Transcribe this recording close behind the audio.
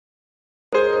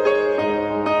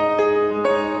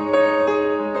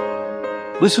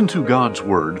Listen to God's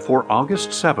Word for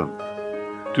August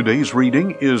 7th. Today's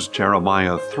reading is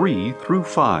Jeremiah 3 through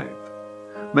 5.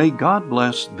 May God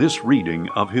bless this reading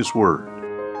of His Word.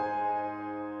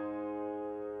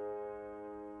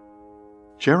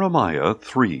 Jeremiah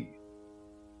 3.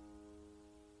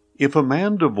 If a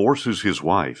man divorces his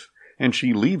wife, and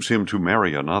she leaves him to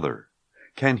marry another,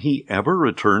 can he ever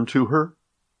return to her?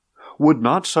 Would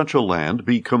not such a land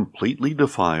be completely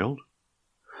defiled?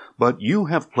 But you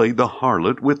have played the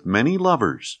harlot with many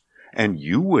lovers, and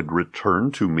you would return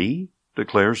to me,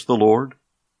 declares the Lord.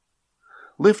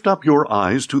 Lift up your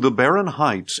eyes to the barren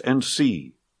heights and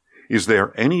see. Is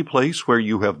there any place where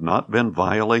you have not been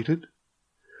violated?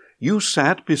 You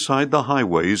sat beside the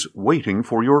highways waiting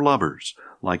for your lovers,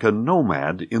 like a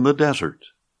nomad in the desert.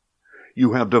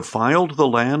 You have defiled the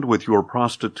land with your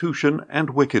prostitution and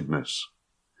wickedness.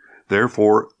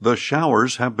 Therefore the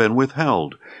showers have been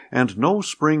withheld, and no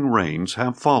spring rains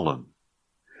have fallen.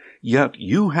 Yet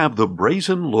you have the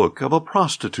brazen look of a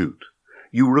prostitute.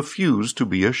 You refuse to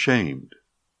be ashamed.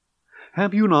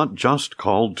 Have you not just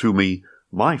called to me,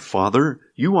 "My father,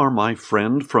 you are my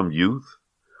friend from youth"?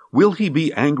 Will he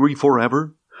be angry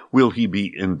forever? Will he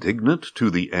be indignant to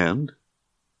the end?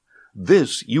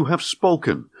 This you have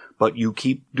spoken, but you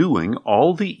keep doing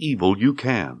all the evil you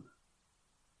can.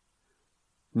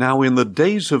 Now in the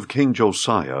days of King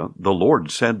Josiah, the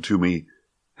Lord said to me,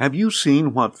 "Have you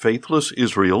seen what faithless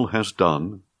Israel has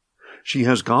done? She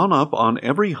has gone up on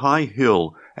every high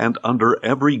hill and under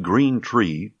every green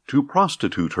tree to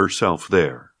prostitute herself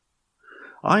there.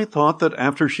 I thought that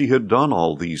after she had done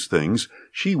all these things,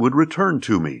 she would return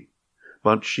to me.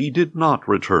 But she did not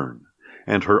return,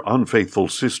 and her unfaithful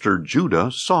sister Judah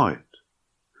saw it.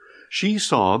 She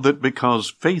saw that because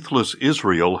faithless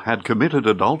Israel had committed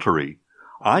adultery,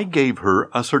 I gave her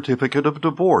a certificate of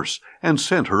divorce and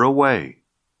sent her away.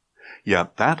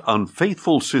 Yet that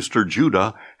unfaithful sister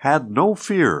Judah had no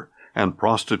fear and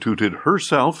prostituted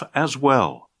herself as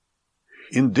well.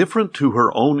 Indifferent to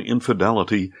her own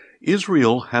infidelity,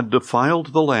 Israel had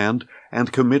defiled the land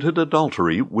and committed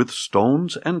adultery with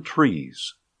stones and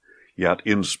trees. Yet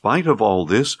in spite of all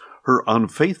this, her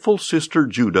unfaithful sister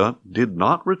Judah did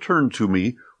not return to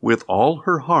me with all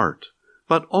her heart,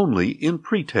 but only in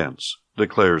pretense,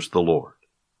 declares the Lord.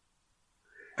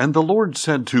 And the Lord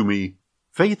said to me,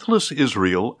 "Faithless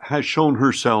Israel has shown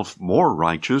herself more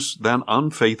righteous than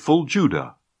unfaithful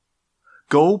Judah.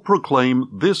 Go proclaim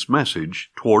this message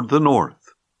toward the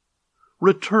north.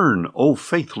 Return, O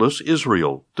faithless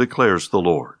Israel, declares the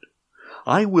Lord.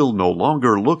 I will no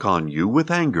longer look on you with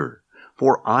anger,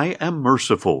 for I am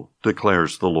merciful,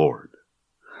 declares the Lord.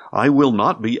 I will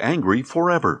not be angry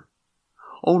forever.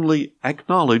 Only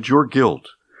acknowledge your guilt,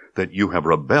 that you have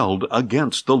rebelled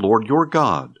against the Lord your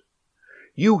God.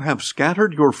 You have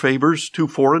scattered your favors to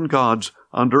foreign gods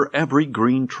under every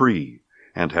green tree,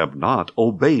 and have not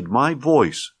obeyed my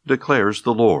voice, declares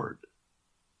the Lord.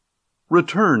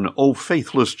 Return, O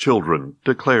faithless children,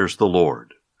 declares the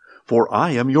Lord, for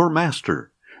I am your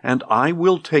master, and I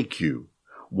will take you,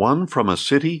 one from a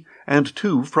city and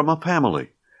two from a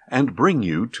family, and bring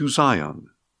you to Zion.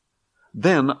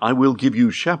 Then I will give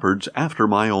you shepherds after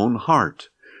my own heart,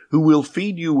 who will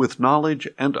feed you with knowledge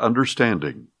and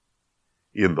understanding.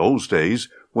 In those days,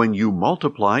 when you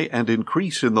multiply and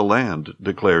increase in the land,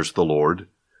 declares the Lord,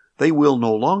 they will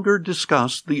no longer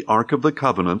discuss the Ark of the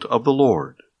Covenant of the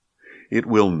Lord. It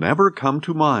will never come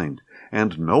to mind,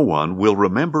 and no one will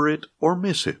remember it or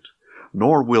miss it,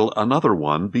 nor will another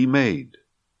one be made.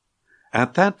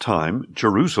 At that time,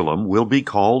 Jerusalem will be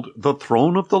called the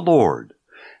throne of the Lord,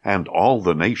 and all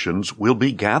the nations will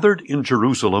be gathered in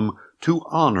Jerusalem to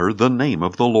honor the name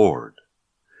of the Lord.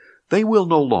 They will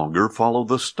no longer follow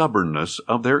the stubbornness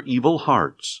of their evil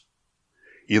hearts.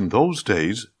 In those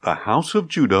days the house of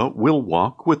Judah will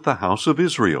walk with the house of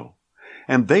Israel,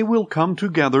 and they will come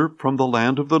together from the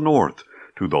land of the north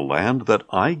to the land that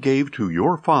I gave to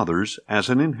your fathers as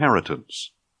an inheritance.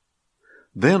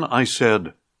 Then I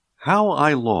said, "How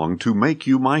I long to make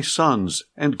you my sons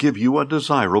and give you a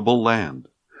desirable land,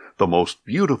 the most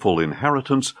beautiful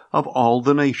inheritance of all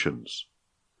the nations.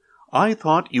 I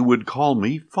thought you would call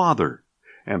me Father,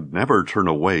 and never turn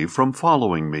away from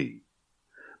following me.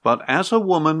 But as a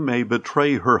woman may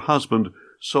betray her husband,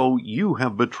 so you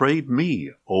have betrayed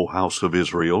me, O house of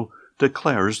Israel,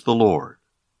 declares the Lord."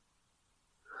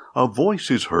 A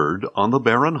voice is heard on the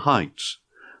barren heights,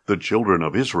 the children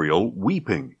of Israel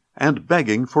weeping and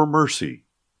begging for mercy,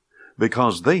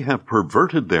 because they have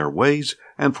perverted their ways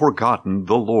and forgotten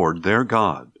the Lord their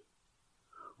God.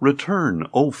 Return,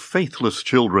 O faithless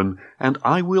children, and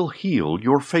I will heal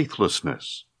your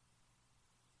faithlessness.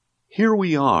 Here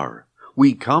we are.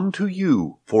 We come to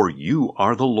you, for you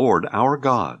are the Lord our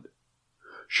God.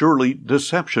 Surely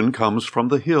deception comes from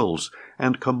the hills,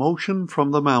 and commotion from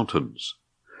the mountains.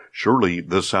 Surely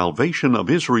the salvation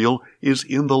of Israel is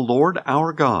in the Lord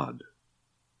our God.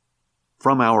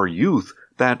 From our youth,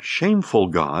 that shameful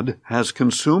God has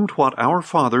consumed what our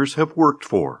fathers have worked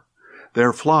for,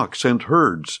 their flocks and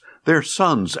herds, their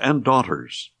sons and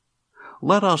daughters.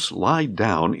 Let us lie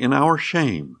down in our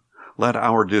shame. Let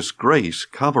our disgrace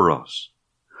cover us.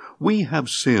 We have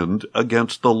sinned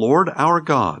against the Lord our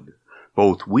God,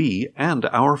 both we and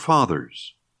our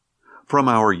fathers. From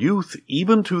our youth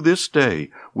even to this day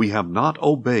we have not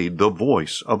obeyed the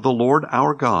voice of the Lord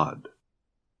our God.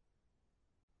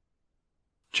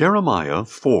 Jeremiah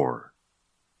 4.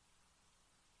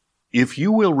 If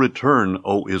you will return,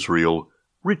 O Israel,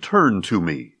 return to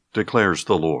me, declares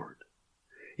the Lord.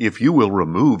 If you will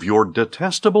remove your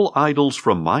detestable idols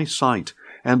from my sight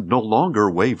and no longer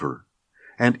waver,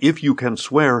 and if you can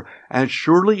swear, as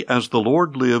surely as the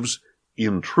Lord lives,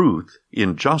 in truth,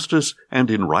 in justice,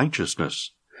 and in righteousness,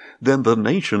 then the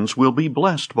nations will be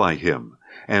blessed by him,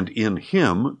 and in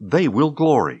him they will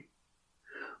glory.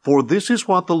 For this is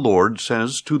what the Lord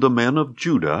says to the men of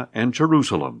Judah and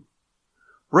Jerusalem: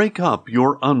 Break up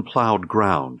your unplowed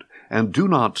ground, and do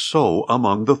not sow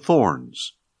among the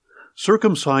thorns.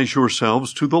 Circumcise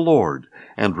yourselves to the Lord,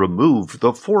 and remove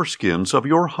the foreskins of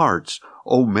your hearts,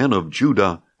 O men of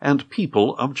Judah and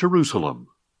people of Jerusalem.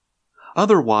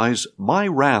 Otherwise my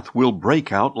wrath will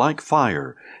break out like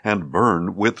fire, and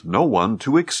burn with no one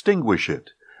to extinguish it,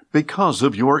 because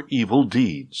of your evil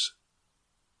deeds.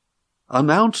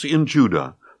 Announce in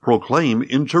Judah, proclaim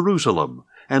in Jerusalem,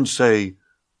 and say,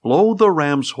 Blow the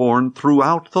ram's horn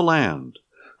throughout the land.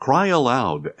 Cry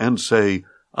aloud and say,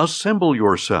 Assemble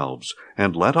yourselves,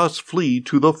 and let us flee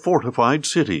to the fortified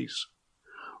cities.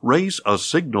 Raise a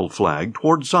signal flag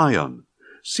toward Zion.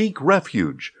 Seek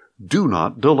refuge. Do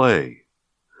not delay.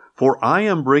 For I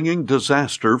am bringing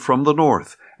disaster from the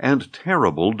north, and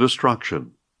terrible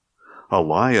destruction. A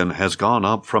lion has gone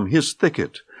up from his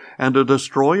thicket, and a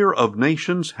destroyer of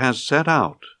nations has set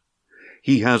out.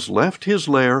 He has left his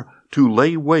lair to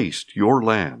lay waste your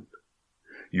land.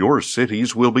 Your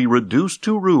cities will be reduced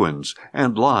to ruins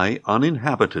and lie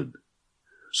uninhabited.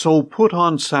 So put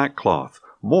on sackcloth,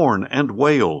 mourn and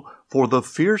wail, for the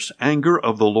fierce anger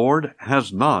of the Lord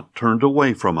has not turned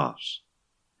away from us.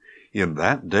 In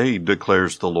that day,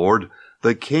 declares the Lord,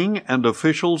 the king and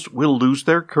officials will lose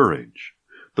their courage.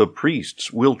 The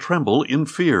priests will tremble in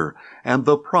fear, and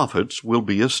the prophets will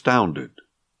be astounded.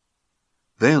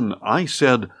 Then I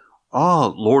said, Ah,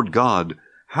 Lord God,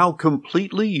 how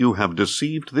completely you have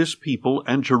deceived this people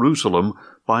and Jerusalem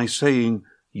by saying,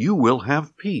 You will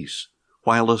have peace,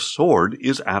 while a sword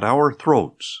is at our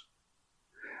throats.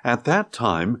 At that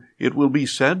time it will be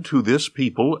said to this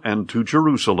people and to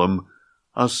Jerusalem,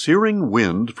 A searing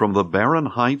wind from the barren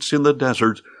heights in the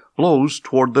desert blows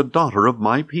toward the daughter of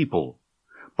my people,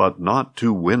 but not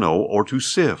to winnow or to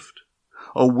sift.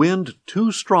 A wind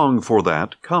too strong for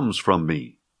that comes from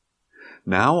me.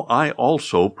 Now I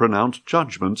also pronounce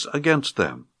judgments against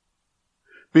them.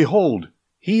 Behold,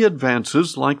 he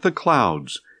advances like the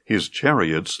clouds, his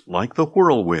chariots like the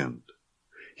whirlwind.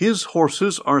 His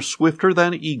horses are swifter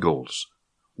than eagles.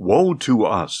 Woe to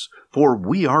us, for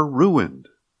we are ruined.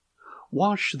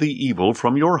 Wash the evil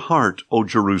from your heart, O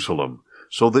Jerusalem,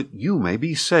 so that you may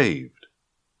be saved.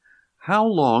 How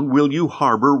long will you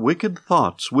harbor wicked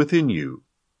thoughts within you?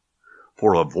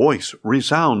 For a voice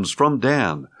resounds from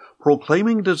Dan,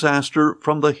 proclaiming disaster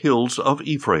from the hills of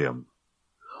Ephraim.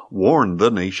 Warn the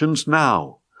nations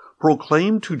now.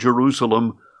 Proclaim to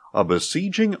Jerusalem, A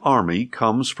besieging army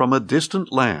comes from a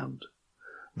distant land.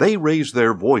 They raise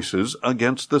their voices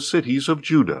against the cities of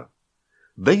Judah.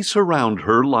 They surround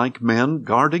her like men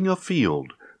guarding a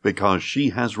field, because she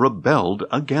has rebelled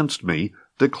against me,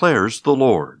 declares the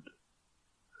Lord.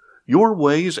 Your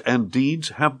ways and deeds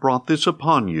have brought this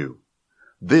upon you.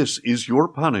 This is your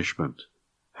punishment.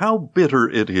 How bitter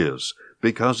it is,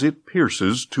 because it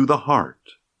pierces to the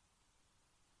heart.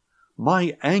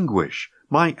 My anguish,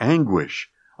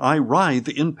 I writhe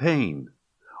in pain.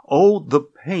 Oh, the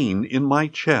pain in my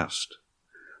chest!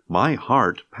 My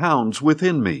heart pounds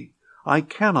within me. I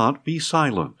cannot be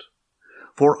silent.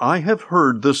 For I have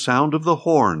heard the sound of the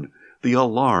horn, the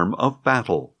alarm of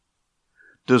battle.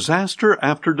 Disaster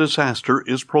after disaster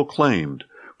is proclaimed,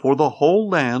 for the whole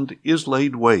land is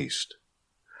laid waste.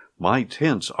 My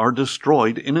tents are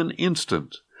destroyed in an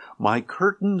instant, my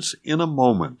curtains in a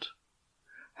moment.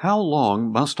 How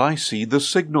long must I see the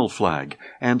signal flag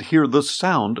and hear the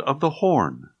sound of the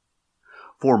horn?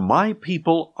 For my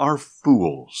people are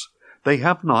fools. They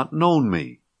have not known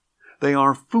me. They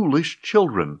are foolish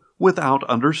children without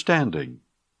understanding.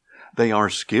 They are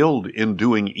skilled in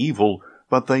doing evil,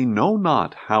 but they know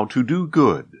not how to do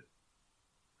good.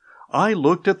 I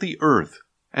looked at the earth,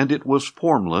 and it was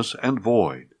formless and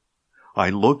void. I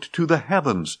looked to the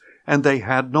heavens, and they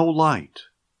had no light.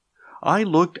 I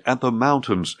looked at the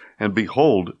mountains, and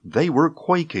behold, they were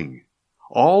quaking.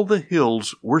 All the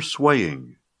hills were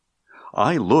swaying.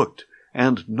 I looked,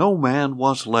 and no man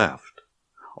was left.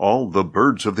 All the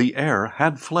birds of the air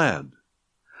had fled.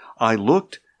 I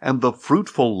looked, and the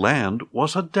fruitful land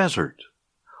was a desert.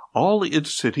 All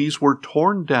its cities were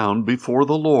torn down before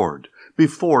the Lord,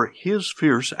 before his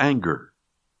fierce anger.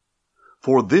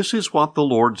 For this is what the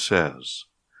Lord says,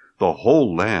 the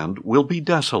whole land will be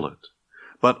desolate,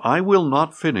 but I will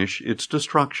not finish its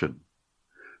destruction.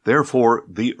 Therefore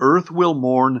the earth will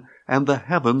mourn, and the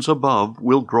heavens above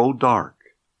will grow dark.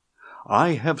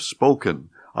 I have spoken,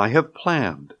 I have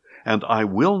planned, and I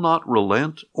will not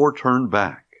relent or turn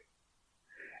back.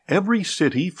 Every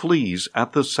city flees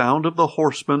at the sound of the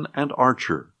horseman and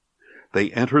archer.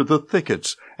 They enter the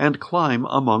thickets and climb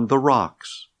among the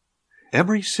rocks.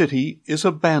 Every city is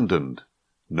abandoned.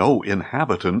 No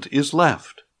inhabitant is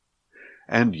left.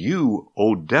 And you,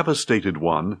 O devastated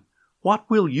one, what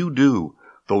will you do,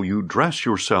 though you dress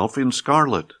yourself in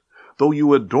scarlet, though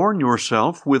you adorn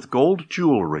yourself with gold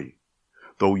jewelry,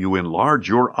 though you enlarge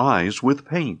your eyes with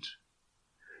paint?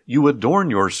 You adorn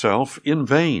yourself in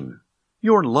vain.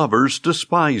 Your lovers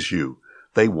despise you.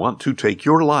 They want to take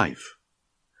your life.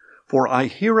 For I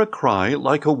hear a cry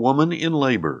like a woman in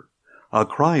labor, a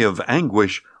cry of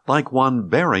anguish like one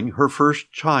bearing her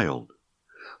first child.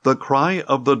 The cry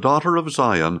of the daughter of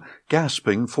Zion,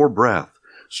 gasping for breath,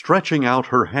 stretching out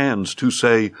her hands to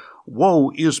say,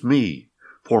 Woe is me,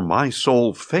 for my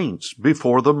soul faints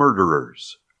before the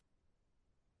murderers.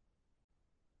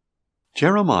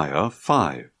 Jeremiah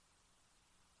 5.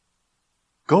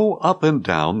 Go up and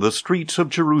down the streets of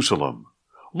Jerusalem.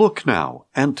 Look now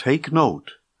and take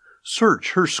note.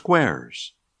 Search her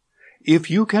squares. If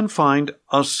you can find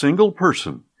a single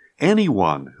person,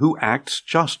 anyone who acts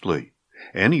justly,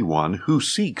 anyone who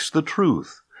seeks the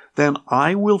truth, then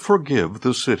I will forgive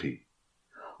the city.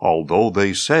 Although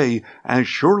they say, As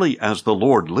surely as the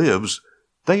Lord lives,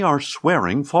 they are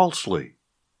swearing falsely.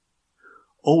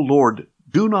 O Lord,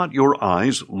 do not your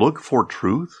eyes look for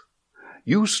truth?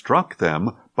 You struck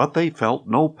them, but they felt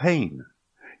no pain.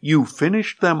 You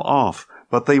finished them off,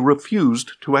 but they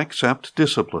refused to accept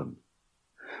discipline.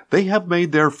 They have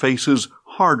made their faces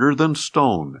harder than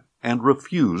stone, and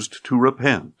refused to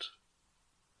repent.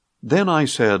 Then I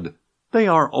said, They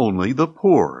are only the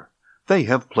poor. They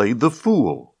have played the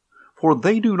fool, for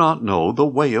they do not know the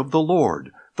way of the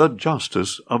Lord, the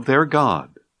justice of their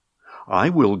God. I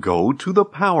will go to the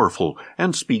powerful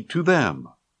and speak to them.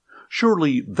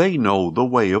 Surely they know the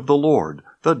way of the Lord,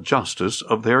 the justice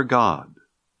of their God.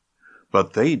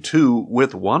 But they too,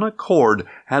 with one accord,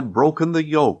 had broken the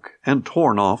yoke and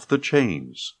torn off the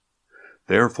chains.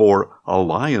 Therefore a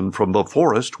lion from the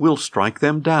forest will strike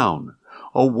them down.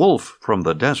 A wolf from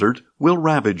the desert will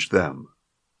ravage them.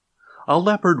 A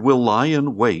leopard will lie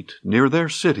in wait near their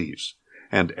cities,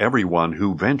 and everyone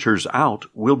who ventures out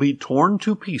will be torn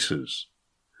to pieces.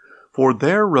 For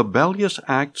their rebellious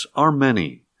acts are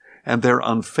many, and their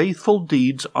unfaithful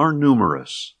deeds are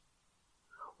numerous.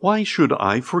 Why should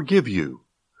I forgive you?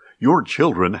 Your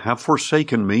children have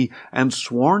forsaken me and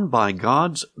sworn by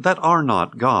gods that are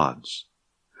not gods.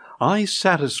 I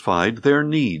satisfied their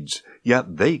needs,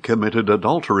 yet they committed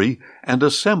adultery and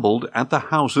assembled at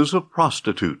the houses of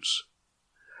prostitutes.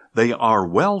 They are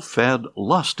well-fed,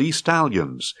 lusty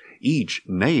stallions, each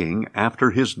neighing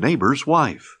after his neighbor's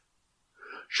wife.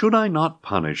 Should I not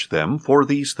punish them for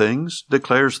these things,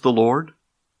 declares the Lord?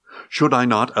 Should I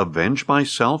not avenge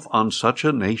myself on such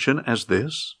a nation as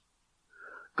this?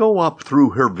 Go up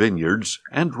through her vineyards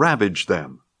and ravage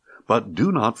them, but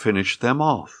do not finish them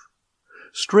off.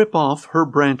 Strip off her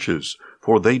branches,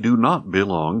 for they do not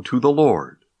belong to the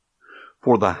Lord.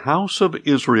 For the house of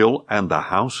Israel and the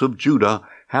house of Judah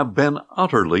have been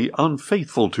utterly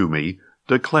unfaithful to me,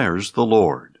 declares the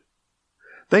Lord.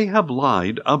 They have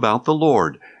lied about the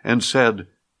Lord and said,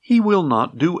 He will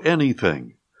not do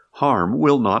anything. Harm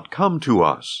will not come to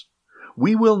us.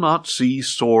 We will not see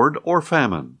sword or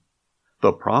famine.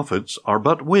 The prophets are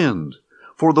but wind,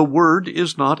 for the word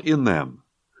is not in them.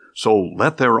 So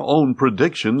let their own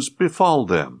predictions befall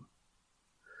them.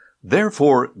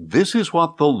 Therefore, this is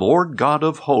what the Lord God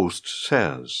of hosts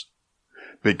says.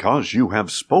 Because you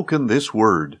have spoken this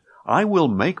word, I will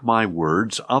make my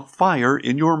words a fire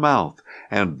in your mouth,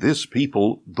 and this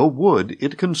people the wood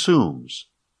it consumes.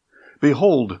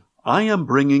 Behold, I am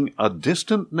bringing a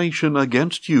distant nation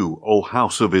against you, O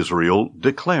house of Israel,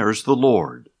 declares the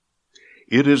Lord.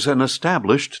 It is an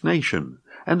established nation,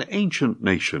 an ancient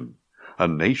nation, a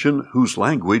nation whose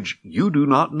language you do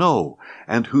not know,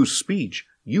 and whose speech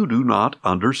you do not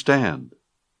understand.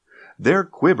 Their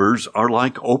quivers are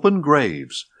like open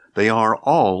graves. They are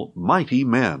all mighty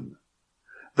men.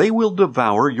 They will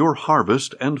devour your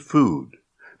harvest and food.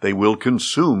 They will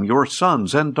consume your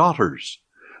sons and daughters.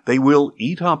 They will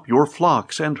eat up your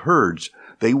flocks and herds.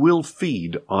 They will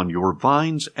feed on your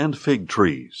vines and fig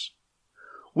trees.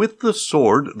 With the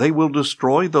sword they will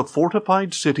destroy the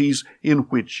fortified cities in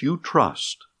which you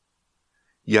trust.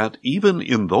 Yet even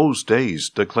in those days,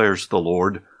 declares the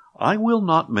Lord, I will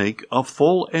not make a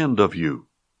full end of you.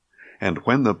 And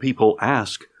when the people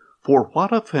ask, For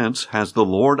what offense has the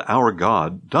Lord our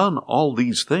God done all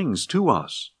these things to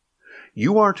us?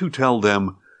 You are to tell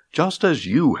them, Just as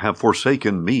you have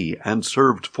forsaken me and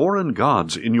served foreign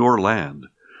gods in your land,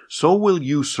 so will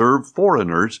you serve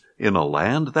foreigners in a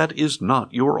land that is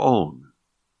not your own.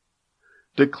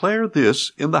 Declare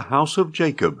this in the house of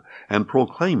Jacob, and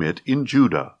proclaim it in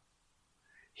Judah.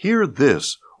 Hear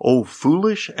this, O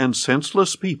foolish and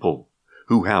senseless people,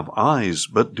 who have eyes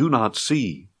but do not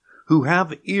see, who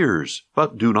have ears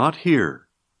but do not hear.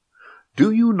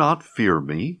 Do you not fear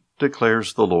me,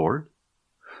 declares the Lord?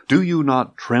 Do you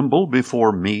not tremble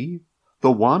before me,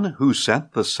 the one who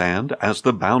set the sand as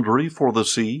the boundary for the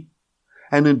sea,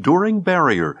 an enduring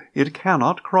barrier it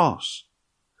cannot cross?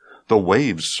 The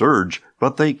waves surge,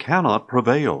 but they cannot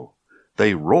prevail.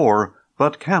 They roar,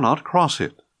 but cannot cross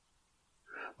it.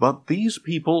 But these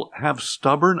people have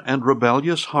stubborn and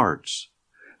rebellious hearts.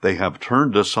 They have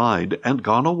turned aside and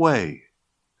gone away.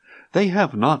 They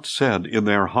have not said in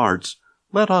their hearts,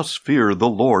 Let us fear the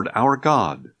Lord our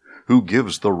God, who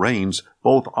gives the rains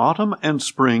both autumn and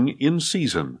spring in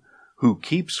season, who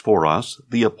keeps for us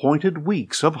the appointed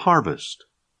weeks of harvest.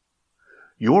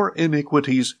 Your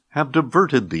iniquities have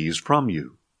diverted these from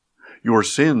you. Your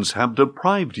sins have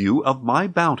deprived you of my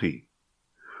bounty.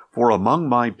 For among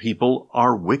my people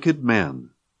are wicked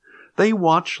men. They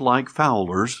watch like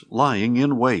fowlers lying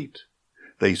in wait.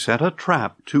 They set a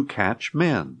trap to catch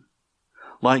men.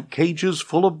 Like cages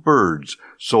full of birds,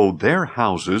 so their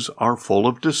houses are full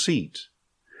of deceit.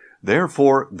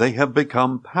 Therefore they have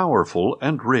become powerful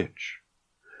and rich.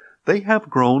 They have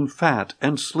grown fat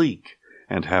and sleek,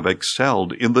 and have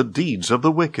excelled in the deeds of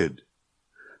the wicked.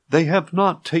 They have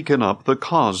not taken up the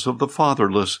cause of the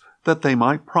fatherless, that they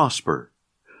might prosper,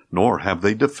 nor have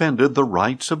they defended the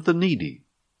rights of the needy.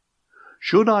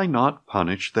 Should I not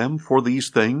punish them for these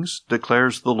things,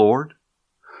 declares the Lord?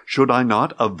 Should I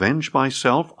not avenge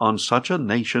myself on such a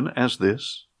nation as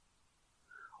this?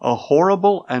 A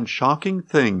horrible and shocking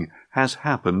thing has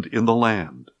happened in the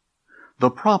land. The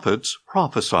prophets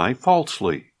prophesy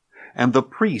falsely, and the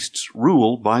priests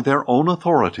rule by their own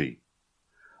authority.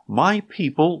 My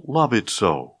people love it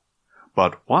so.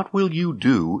 But what will you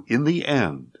do in the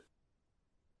end?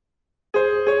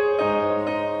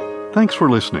 Thanks for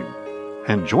listening,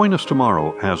 and join us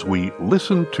tomorrow as we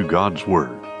listen to God's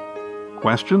Word.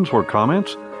 Questions or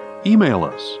comments? Email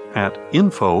us at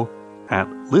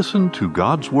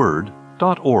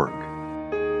info@listentogodsword.org.